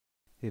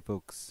Hey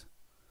folks,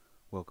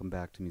 welcome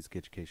back to Music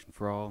Education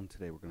for All, and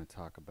today we're going to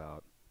talk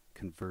about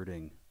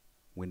converting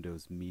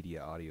Windows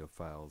Media Audio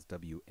Files,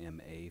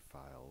 WMA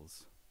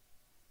files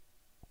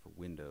for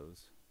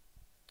Windows,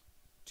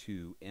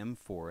 to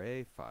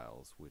M4a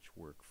files which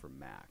work for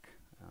Mac.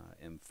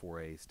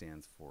 M4a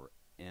stands for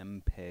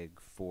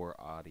MPEG-4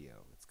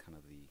 audio. It's kind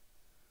of the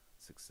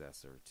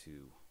successor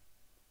to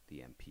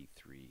the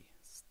MP3.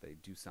 They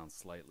do sound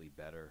slightly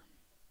better.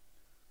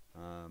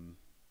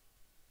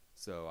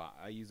 So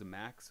I use a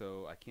Mac,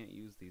 so I can't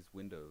use these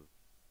Windows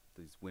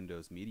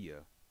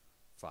media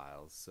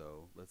files.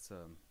 So let's I'm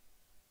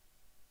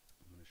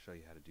going to show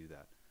you how to do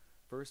that.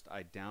 First,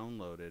 I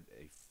downloaded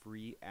a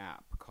free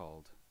app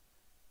called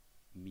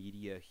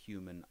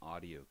MediaHuman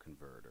Audio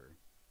Converter,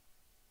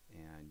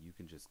 and you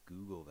can just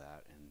Google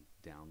that and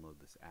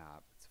download this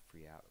app. It's a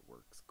free app. It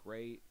works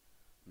great.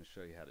 I'm going to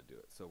show you how to do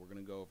it. So we're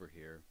going to go over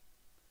here.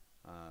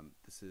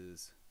 This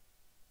is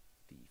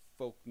the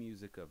folk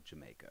music of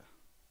Jamaica.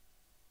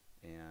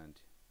 And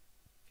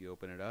if you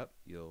open it up,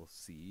 you'll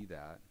see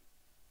that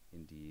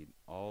indeed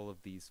all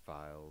of these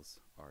files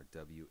are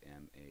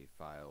WMA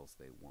files.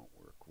 They won't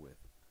work with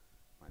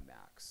my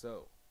Mac.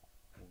 So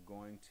we're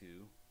going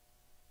to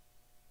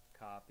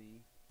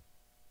copy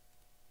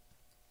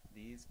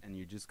these, and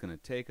you're just going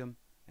to take them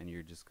and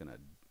you're just going to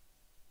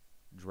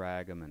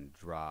drag them and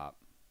drop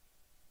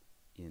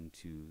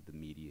into the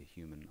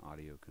MediaHuman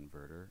Audio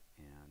Converter,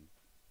 and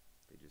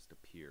they just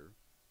appear.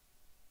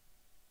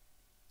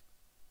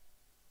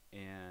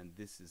 And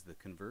this is the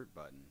convert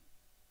button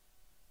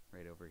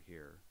right over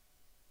here,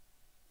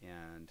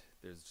 and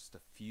there's just a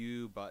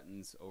few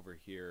buttons over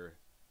here.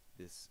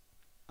 This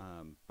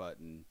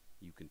button,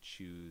 you can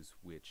choose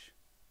which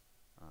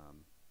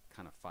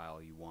kind of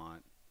file you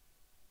want,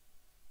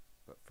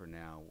 but for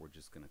now we're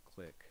just going to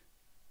click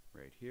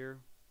right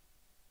here,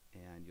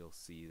 and you'll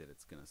see that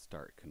it's going to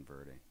start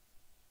converting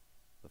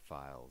the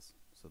files.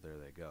 So there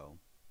they go.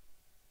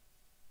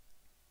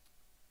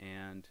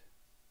 And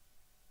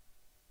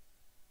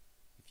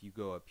if you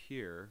go up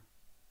here,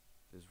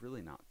 there's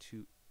really not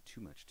too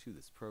much to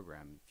this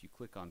program. If you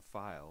click on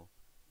File,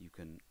 you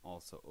can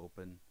also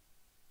open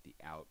the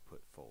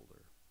Output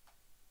folder,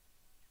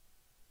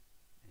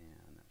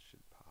 and that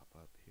should pop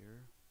up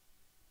here,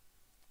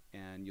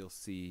 and you'll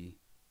see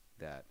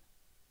that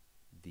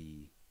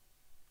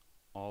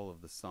all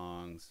of the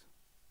songs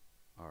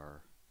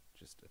are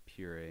just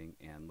appearing,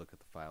 and look at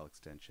the file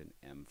extension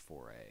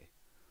M4a.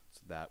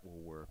 So that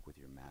will work with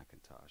your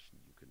Macintosh.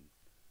 You can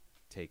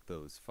take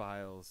those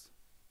files,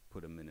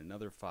 put them in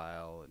another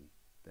file, and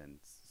then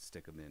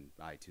stick them in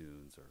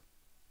iTunes, or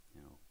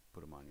put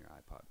them on your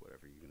iPod,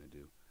 whatever you're going to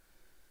do.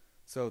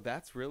 So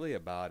that's really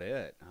about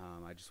it.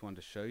 I just wanted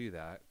to show you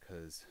that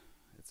because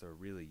it's a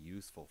really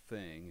useful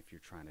thing if you're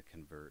trying to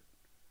convert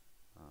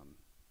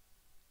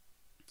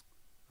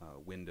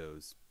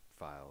Windows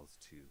files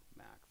to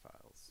Mac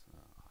files,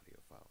 audio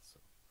files. So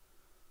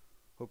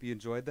hope you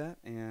enjoyed that,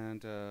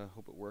 and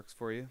hope it works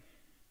for you.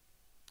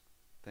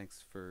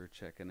 Thanks for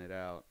checking it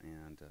out,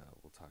 and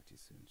we'll talk to you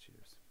soon.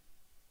 Cheers.